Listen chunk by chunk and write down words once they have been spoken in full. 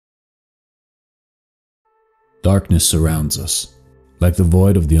Darkness surrounds us, like the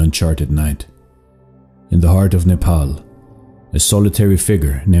void of the uncharted night. In the heart of Nepal, a solitary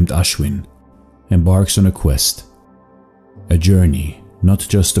figure named Ashwin embarks on a quest, a journey not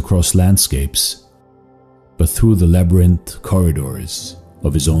just across landscapes, but through the labyrinth corridors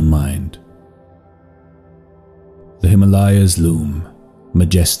of his own mind. The Himalayas loom,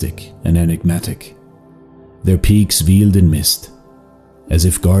 majestic and enigmatic, their peaks veiled in mist, as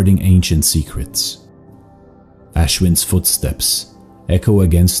if guarding ancient secrets. Ashwin's footsteps echo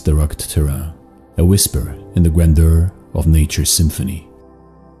against the rugged terrain, a whisper in the grandeur of nature's symphony.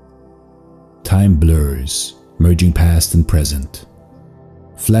 Time blurs, merging past and present.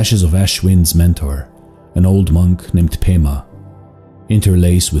 Flashes of Ashwin's mentor, an old monk named Pema,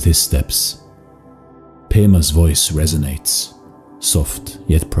 interlace with his steps. Pema's voice resonates, soft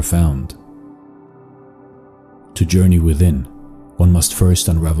yet profound. To journey within, one must first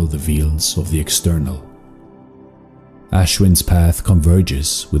unravel the veils of the external. Ashwin's path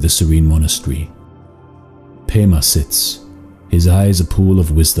converges with the serene monastery. Pema sits, his eyes a pool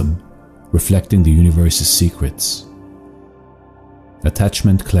of wisdom, reflecting the universe's secrets.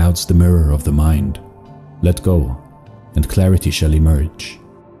 Attachment clouds the mirror of the mind. Let go, and clarity shall emerge.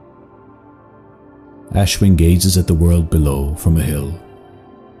 Ashwin gazes at the world below from a hill,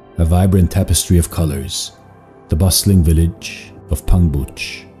 a vibrant tapestry of colors. The bustling village of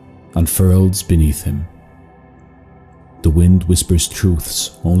Pangbuch unfurls beneath him. The wind whispers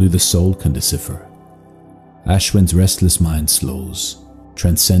truths only the soul can decipher. Ashwin's restless mind slows,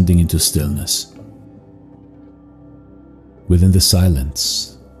 transcending into stillness. Within the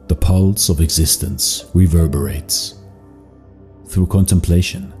silence, the pulse of existence reverberates. Through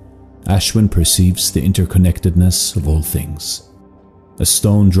contemplation, Ashwin perceives the interconnectedness of all things. A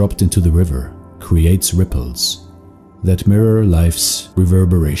stone dropped into the river creates ripples that mirror life's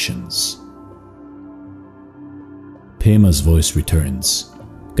reverberations. Pema's voice returns,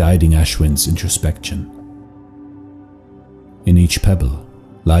 guiding Ashwin's introspection. In each pebble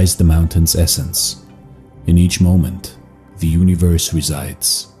lies the mountain's essence. In each moment, the universe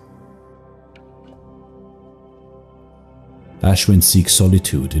resides. Ashwin seeks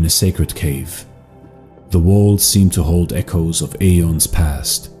solitude in a sacred cave. The walls seem to hold echoes of aeons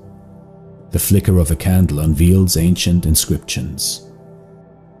past. The flicker of a candle unveils ancient inscriptions.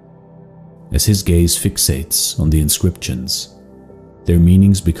 As his gaze fixates on the inscriptions, their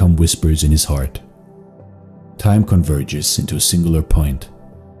meanings become whispers in his heart. Time converges into a singular point,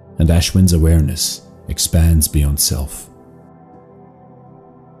 and Ashwin's awareness expands beyond self.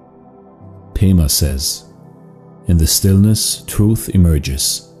 Pema says, "In the stillness, truth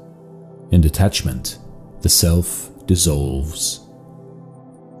emerges. In detachment, the self dissolves."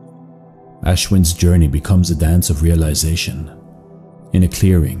 Ashwin's journey becomes a dance of realization. In a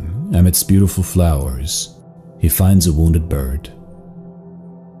clearing, amidst beautiful flowers, he finds a wounded bird.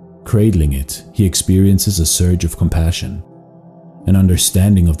 Cradling it, he experiences a surge of compassion, an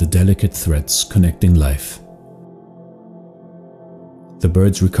understanding of the delicate threads connecting life. The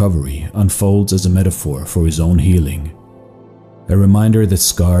bird's recovery unfolds as a metaphor for his own healing, a reminder that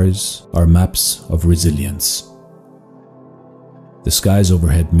scars are maps of resilience. The skies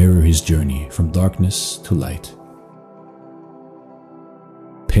overhead mirror his journey from darkness to light.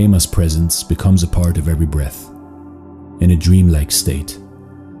 Pema's presence becomes a part of every breath. In a dreamlike state,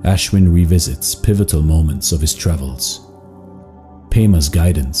 Ashwin revisits pivotal moments of his travels. Pema's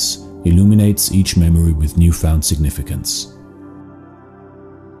guidance illuminates each memory with newfound significance.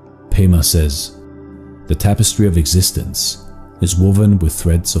 Pema says, "The tapestry of existence is woven with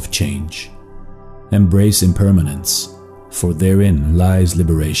threads of change. Embrace impermanence, for therein lies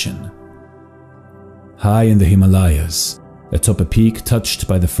liberation." High in the Himalayas, atop a peak touched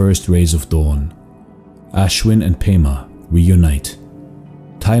by the first rays of dawn, Ashwin and Pema reunite.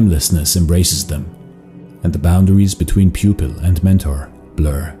 Timelessness embraces them, and the boundaries between pupil and mentor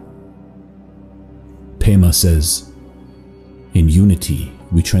blur. Pema says, "In unity,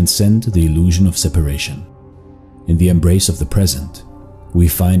 we transcend the illusion of separation. In the embrace of the present, we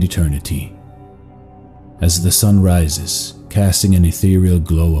find eternity." As the sun rises, casting an ethereal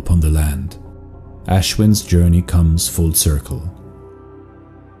glow upon the land, Ashwin's journey comes full circle.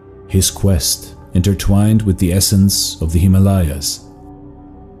 His quest, intertwined with the essence of the Himalayas,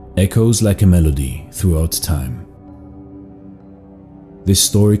 echoes like a melody throughout time. This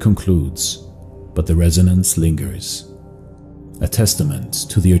story concludes, but the resonance lingers, a testament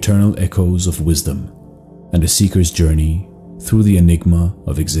to the eternal echoes of wisdom and a seeker's journey through the enigma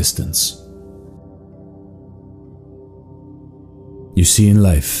of existence. You see in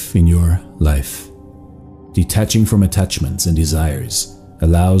life, in your life, detaching from attachments and desires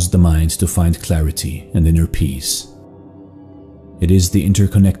allows the mind to find clarity and inner peace. It is the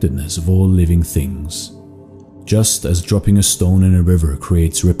interconnectedness of all living things. Just as dropping a stone in a river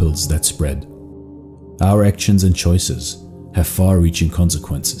creates ripples that spread, our actions and choices have far-reaching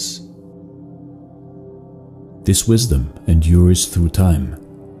consequences. This wisdom endures through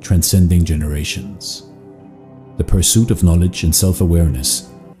time, transcending generations. The pursuit of knowledge and self-awareness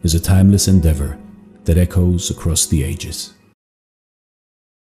is a timeless endeavor that echoes across the ages.